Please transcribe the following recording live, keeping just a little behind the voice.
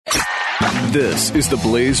This is the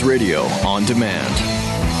Blaze Radio on demand.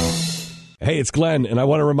 Hey, it's Glenn, and I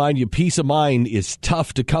want to remind you, peace of mind is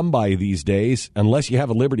tough to come by these days unless you have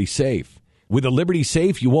a Liberty Safe. With a Liberty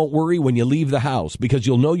Safe, you won't worry when you leave the house because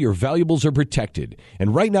you'll know your valuables are protected.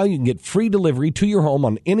 And right now, you can get free delivery to your home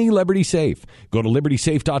on any Liberty Safe. Go to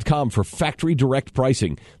LibertySafe.com for factory direct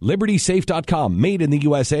pricing. LibertySafe.com, made in the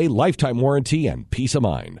USA, lifetime warranty, and peace of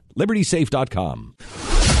mind. LibertySafe.com.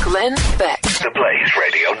 Glenn Beck. The Blaze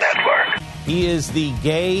Radio Network. He is the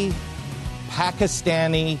gay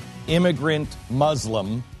Pakistani immigrant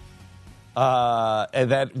Muslim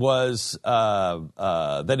that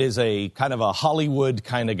is a kind of a Hollywood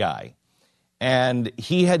kind of guy. And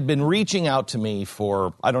he had been reaching out to me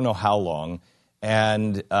for I don't know how long.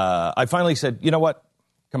 And I finally said, you know what?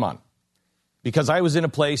 Come on. Because I was in a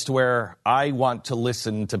place where I want to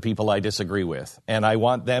listen to people I disagree with. And I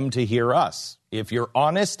want them to hear us. If you're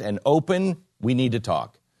honest and open, we need to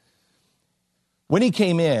talk. When he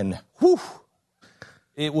came in,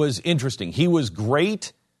 it was interesting. He was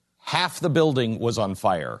great. Half the building was on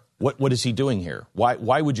fire. What is he doing here?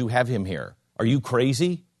 Why would you have him here? Are you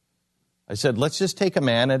crazy? I said, let's just take a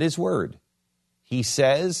man at his word. He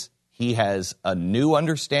says he has a new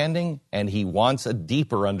understanding and he wants a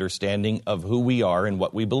deeper understanding of who we are and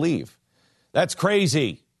what we believe. That's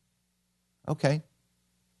crazy. Okay.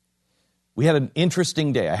 We had an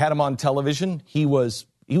interesting day. I had him on television. He was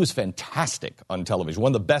fantastic on television.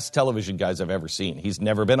 One of the best television guys I've ever seen. He's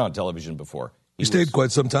never been on television before. He stayed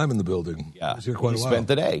quite some time in the building. Yeah, he was here quite a while. He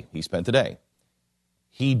spent the day.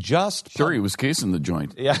 He just... Sure, he was casing the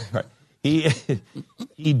joint. Yeah, right.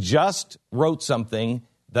 He just wrote something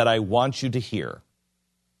that I want you to hear.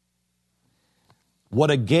 What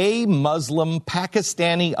a gay Muslim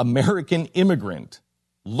Pakistani American immigrant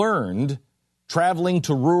learned traveling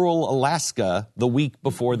to rural Alaska the week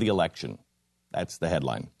before the election. That's the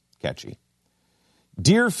headline. Catchy.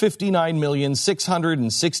 Dear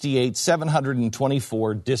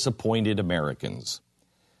 59,668,724 disappointed Americans,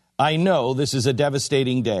 I know this is a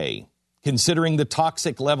devastating day, considering the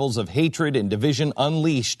toxic levels of hatred and division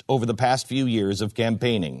unleashed over the past few years of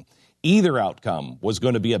campaigning. Either outcome was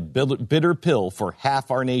going to be a bitter pill for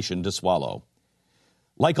half our nation to swallow.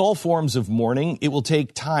 Like all forms of mourning, it will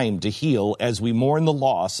take time to heal as we mourn the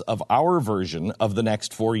loss of our version of the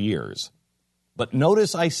next 4 years. But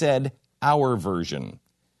notice I said our version,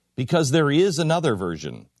 because there is another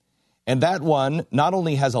version. And that one not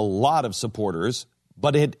only has a lot of supporters,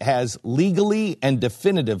 but it has legally and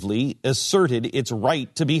definitively asserted its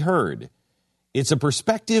right to be heard. It's a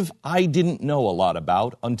perspective I didn't know a lot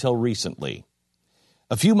about until recently.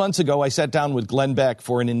 A few months ago, I sat down with Glenn Beck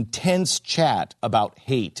for an intense chat about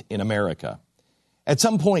hate in America. At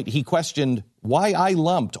some point, he questioned why I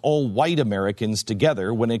lumped all white Americans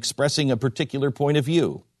together when expressing a particular point of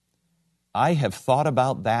view. I have thought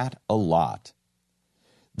about that a lot.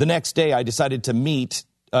 The next day, I decided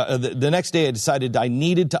I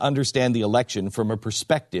needed to understand the election from a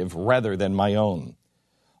perspective rather than my own.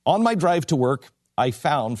 On my drive to work, I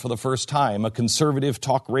found for the first time a conservative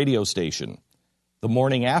talk radio station. The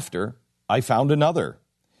morning after, I found another.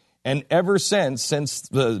 And ever since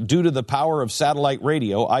due to the power of satellite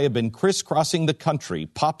radio, I have been crisscrossing the country,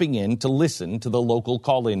 popping in to listen to the local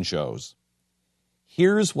call-in shows.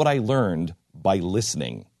 Here's what I learned by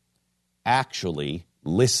listening. Actually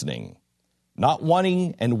listening. Not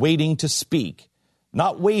wanting and waiting to speak.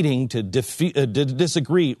 Not waiting to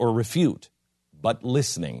disagree or refute, but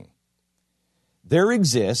listening. There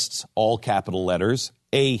exists, all capital letters,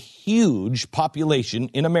 a huge population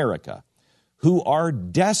in America who are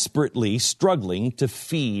desperately struggling to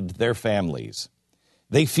feed their families.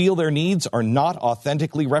 They feel their needs are not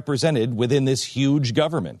authentically represented within this huge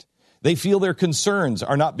government. They feel their concerns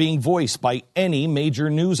are not being voiced by any major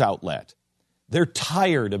news outlet. They're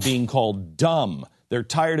tired of being called dumb. They're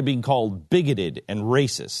tired of being called bigoted and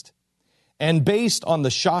racist. And based on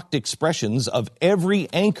the shocked expressions of every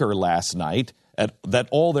anchor last night that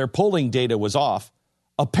all their polling data was off,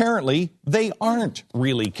 apparently they aren't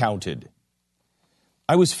really counted.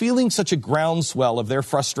 I was feeling such a groundswell of their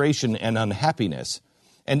frustration and unhappiness,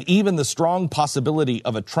 and even the strong possibility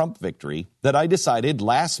of a Trump victory, that I decided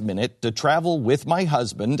last minute to travel with my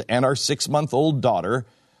husband and our 6-month-old daughter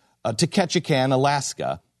to Ketchikan,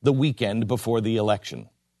 Alaska, the weekend before the election.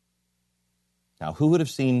 Now, who would have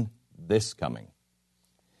seen this coming?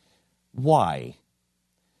 Why?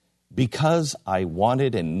 Because I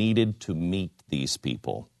wanted and needed to meet these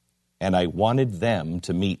people, and I wanted them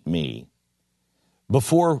to meet me.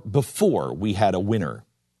 Before we had a winner.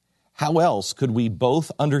 How else could we both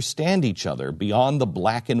understand each other beyond the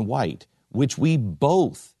black and white, which we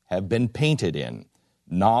both have been painted in?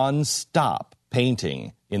 non-stop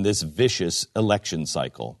painting in this vicious election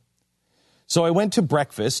cycle. So I went to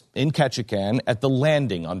breakfast in Ketchikan at the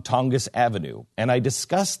Landing on Tongass Avenue, and I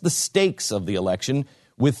discussed the stakes of the election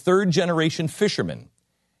with third-generation fishermen.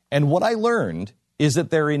 And what I learned is that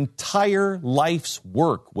their entire life's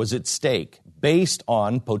work was at stake based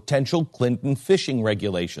on potential Clinton fishing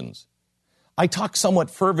regulations. I talked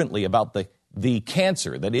somewhat fervently about the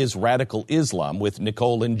cancer that is radical Islam with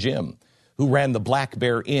Nicole and Jim, who ran the Black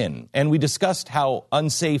Bear Inn, and we discussed how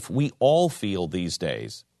unsafe we all feel these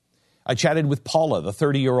days. I chatted with Paula, the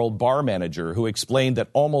 30-year-old bar manager, who explained that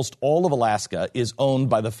almost all of Alaska is owned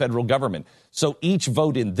by the federal government, so each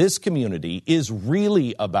vote in this community is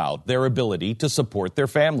really about their ability to support their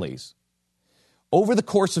families. Over the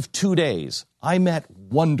course of 2 days, I met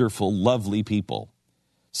wonderful, lovely people.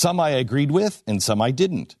 Some I agreed with and some I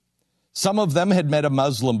didn't. Some of them had met a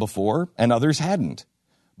Muslim before and others hadn't.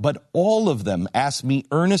 But all of them asked me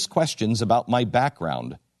earnest questions about my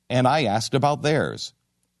background, and I asked about theirs.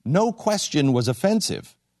 No question was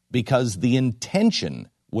offensive because the intention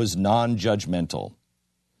was non-judgmental.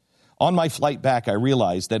 On my flight back, I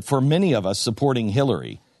realized that for many of us supporting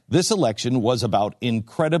Hillary, this election was about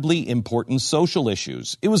incredibly important social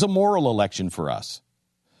issues. It was a moral election for us.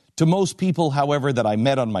 To most people, however, that I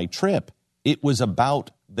met on my trip, it was about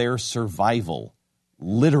their survival,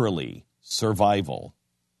 literally survival.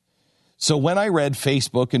 So when I read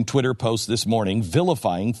Facebook and Twitter posts this morning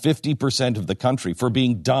vilifying 50% of the country for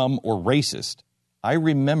being dumb or racist, I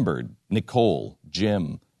remembered Nicole,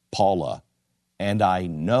 Jim, Paula, and I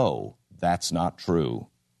know that's not true.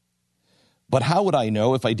 But how would I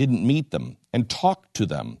know if I didn't meet them and talk to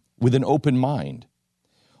them with an open mind?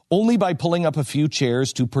 Only by pulling up a few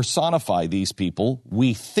chairs to personify these people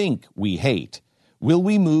we think we hate will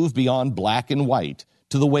we move beyond black and white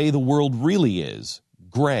to the way the world really is,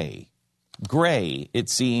 gray. Gray, it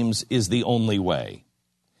seems, is the only way.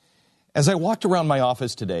 As I walked around my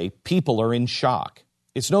office today, people are in shock.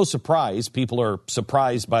 It's no surprise people are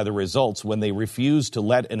surprised by the results when they refuse to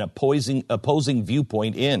let an opposing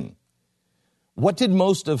viewpoint in. What did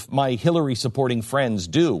most of my Hillary-supporting friends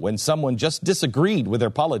do when someone just disagreed with their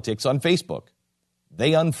politics on Facebook?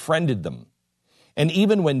 They unfriended them. And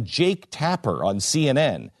even when Jake Tapper on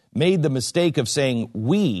CNN made the mistake of saying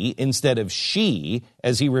we instead of she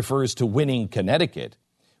as he refers to winning Connecticut,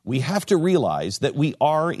 we have to realize that we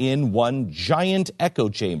are in one giant echo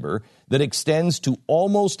chamber that extends to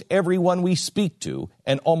almost everyone we speak to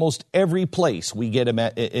and almost every place we get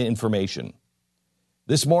information.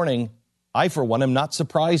 This morning, I, for one, am not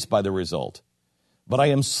surprised by the result, but I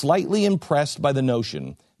am slightly impressed by the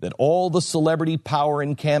notion that all the celebrity power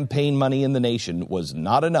and campaign money in the nation was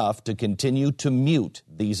not enough to continue to mute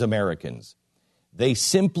these Americans. They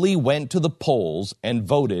simply went to the polls and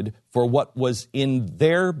voted for what was in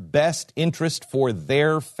their best interest for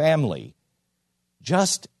their family,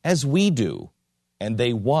 just as we do, and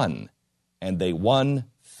they won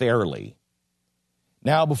fairly.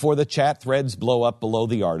 Now, before the chat threads blow up below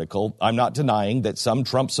the article, I'm not denying that some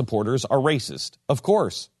Trump supporters are racist, of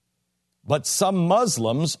course. But some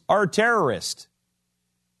Muslims are terrorists.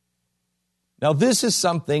 Now, this is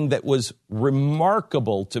something that was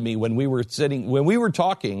remarkable to me when we were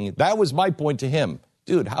talking. That was my point to him.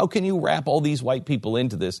 Dude, how can you wrap all these white people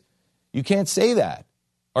into this? You can't say that.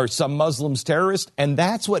 Are some Muslims terrorists? And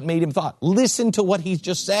that's what made him thought. Listen to what he's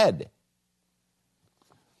just said.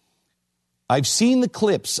 I've seen the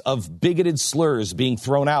clips of bigoted slurs being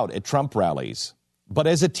thrown out at Trump rallies. But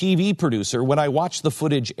as a TV producer, when I watch the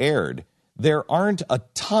footage aired, there aren't a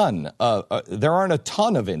ton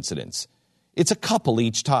of incidents. It's a couple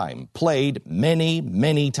each time, played many,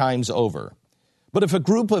 many times over. But if a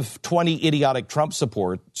group of 20 idiotic Trump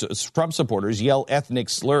supporters yell ethnic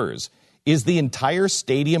slurs, is the entire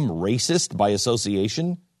stadium racist by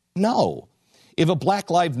association? No. If a Black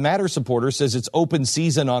Lives Matter supporter says it's open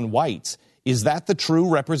season on whites, is that the true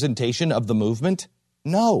representation of the movement?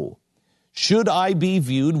 No. Should I be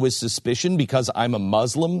viewed with suspicion because I'm a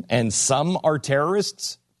Muslim and some are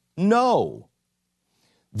terrorists? No.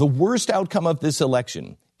 The worst outcome of this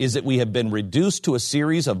election is that we have been reduced to a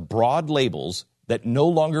series of broad labels that no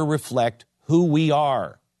longer reflect who we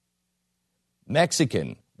are.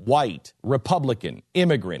 Mexican, white, Republican,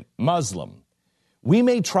 immigrant, Muslim. We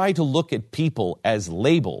may try to look at people as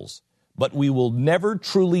labels, but we will never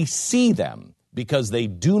truly see them because they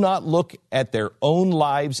do not look at their own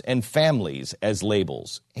lives and families as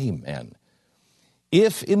labels. Amen.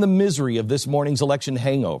 If in the misery of this morning's election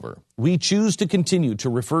hangover, we choose to continue to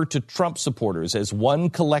refer to Trump supporters as one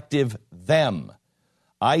collective them,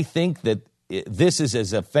 I think that this is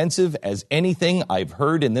as offensive as anything I've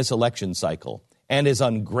heard in this election cycle. and as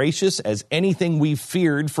ungracious as anything we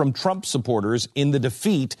feared from Trump supporters in the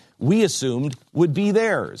defeat we assumed would be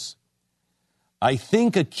theirs. I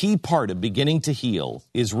think a key part of beginning to heal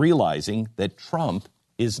is realizing that Trump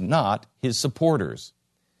is not his supporters.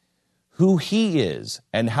 Who he is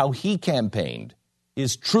and how he campaigned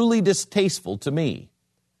is truly distasteful to me.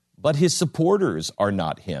 But his supporters are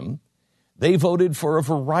not him. They voted for a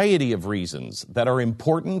variety of reasons that are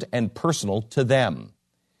important and personal to them.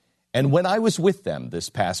 And when I was with them this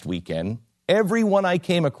past weekend, everyone I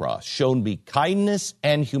came across showed me kindness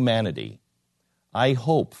and humanity. I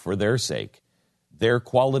hope for their sake, their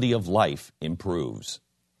quality of life improves,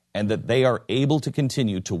 and that they are able to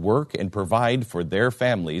continue to work and provide for their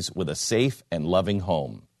families with a safe and loving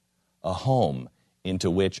home, a home into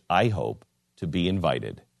which I hope to be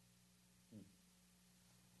invited.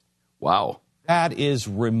 Wow. That is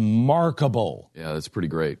remarkable. Yeah, that's pretty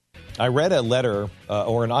great. I read a letter,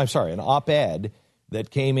 an op-ed that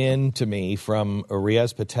came in to me from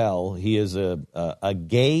Riaz Patel. He is a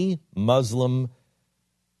gay Muslim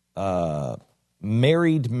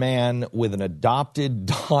married man with an adopted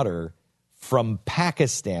daughter from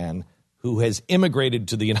Pakistan who has immigrated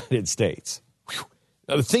to the United States.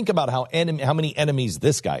 Whew. Think about how many enemies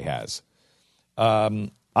this guy has.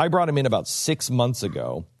 I brought him in about 6 months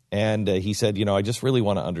ago, and he said, I just really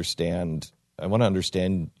want to understand. I want to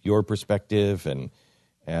understand your perspective, and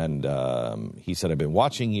he said, I've been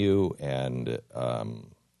watching you, and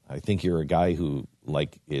I think you're a guy who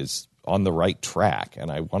is on the right track,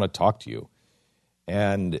 and I want to talk to you.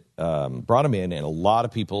 And brought him in, and a lot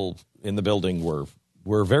of people in the building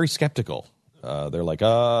were very skeptical. They're like,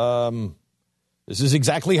 this is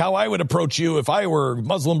exactly how I would approach you if I were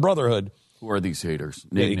Muslim Brotherhood. Who are these haters?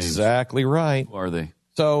 Exactly right. Who are they?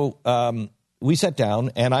 So we sat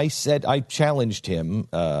down, and I challenged him,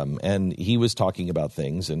 and he was talking about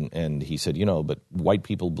things, and he said, but white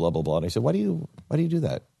people, blah, blah, blah. And I said, why do you do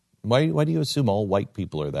that? Why do you assume all white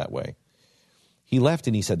people are that way? He left,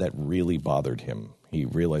 and he said that really bothered him. He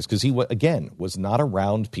realized, because he, again, was not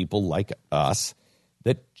around people like us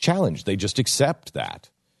that challenge. They just accept that.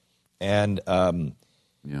 And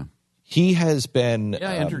he has been...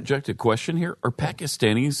 Yeah, I interject a question here. Are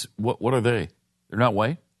Pakistanis, what are they? They're not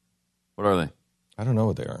white? What are they? I don't know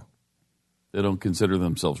what they are. They don't consider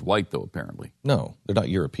themselves white, though, apparently. No, they're not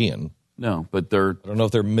European. No, but they're... I don't know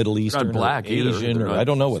if they're Middle Eastern not black or Asian. either. I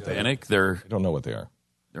don't know what Hispanic. they are. I don't know what they are.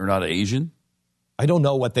 They're not Asian? I don't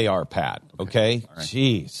know what they are, Pat. Okay? All right.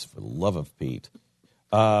 Jeez, for the love of Pete.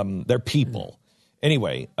 They're people.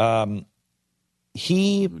 Anyway,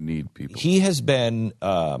 he need people. He has been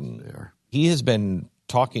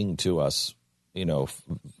talking to us, a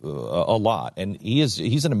lot, and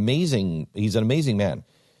he's an amazing man.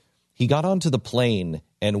 He got onto the plane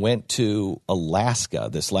and went to Alaska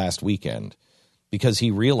this last weekend because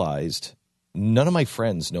he realized none of my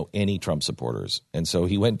friends know any Trump supporters, and so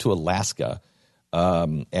he went to Alaska.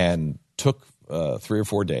 And took 3 or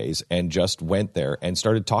 4 days and just went there and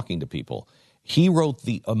started talking to people. He wrote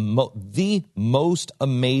the most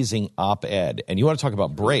amazing op-ed, and you want to talk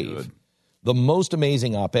about brave, the most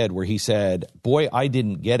amazing op-ed where he said, boy, I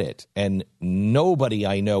didn't get it, and nobody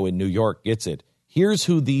I know in New York gets it. Here's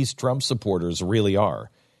who these Trump supporters really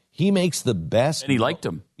are. He makes the best... And he liked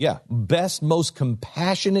them. Yeah, best, most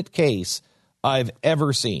compassionate case I've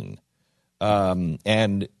ever seen.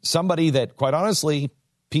 And somebody that, quite honestly,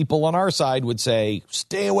 people on our side would say,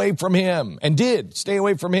 stay away from him, and did stay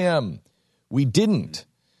away from him. We didn't.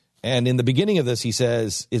 And in the beginning of this, he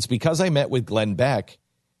says, it's because I met with Glenn Beck,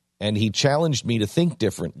 and he challenged me to think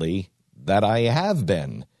differently that I have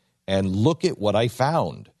been. And look at what I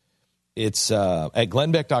found. It's at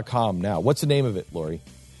glennbeck.com now. What's the name of it, Lori?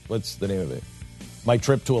 What's the name of it? My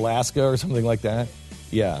Trip to Alaska or something like that?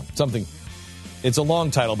 Yeah, something... It's a long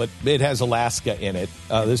title, but it has Alaska in it.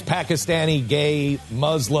 This Pakistani, gay,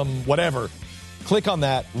 Muslim, whatever. Click on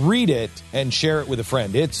that, read it, and share it with a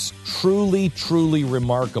friend. It's truly, truly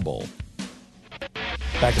remarkable.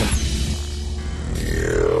 Back in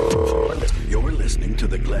You're listening to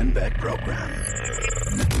the Glenn Beck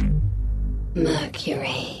Program.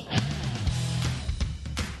 Mercury.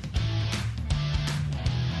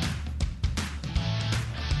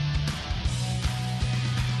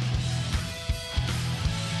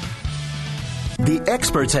 The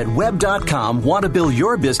experts at Web.com want to build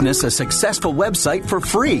your business a successful website for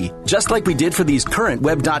free, just like we did for these current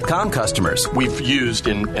Web.com customers. We've used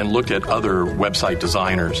and looked at other website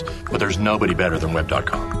designers, but there's nobody better than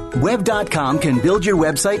Web.com. Web.com can build your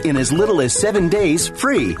website in as little as 7 days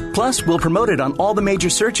free. Plus, we'll promote it on all the major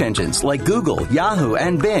search engines like Google, Yahoo,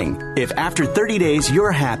 and Bing. If after 30 days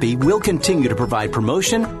you're happy, we'll continue to provide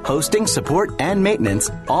promotion, hosting, support, and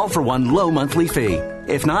maintenance, all for one low monthly fee.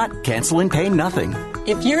 If not, cancel and pay nothing.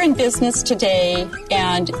 If you're in business today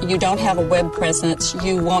and you don't have a web presence,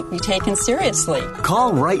 you won't be taken seriously.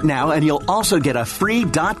 Call right now and you'll also get a free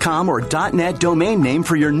 .com or .net domain name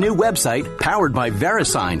for your new website powered by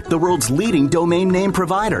VeriSign, the world's leading domain name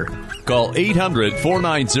provider. Call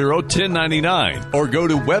 800-490-1099 or go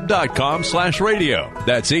to web.com/radio.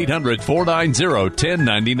 That's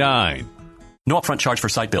 800-490-1099. No upfront charge for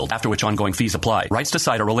site build, after which ongoing fees apply. Rights to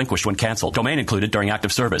site are relinquished when canceled. Domain included during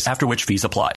active service, after which fees apply.